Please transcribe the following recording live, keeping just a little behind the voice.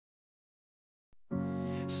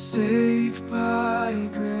saved by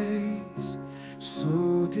grace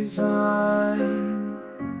so divine.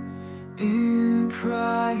 In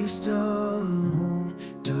Christ alone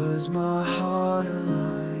does my heart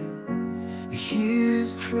align.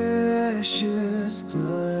 His precious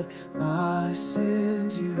blood my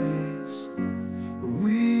sins erase.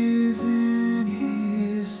 Within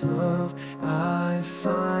His love I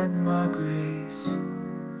find my grace.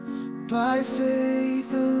 By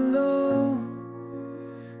faith alone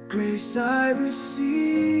grace I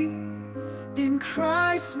receive. In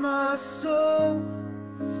Christ my soul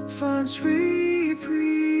finds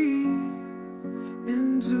reprieve.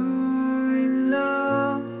 Enduring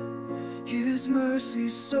love, His mercy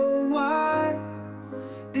so wide.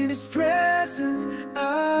 In His presence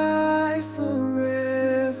I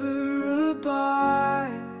forever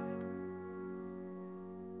abide.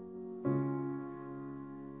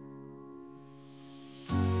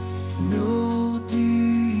 No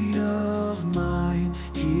deed of mine,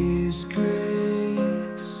 His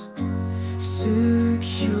grace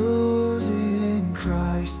secures. In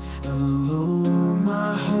Christ alone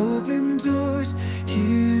my hope endures.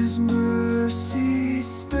 His mercy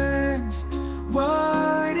spans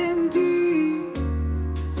wide and deep.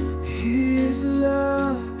 His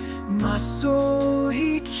love my soul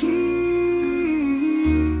He keeps.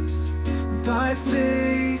 By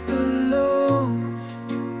faith alone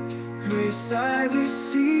grace I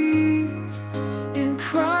receive.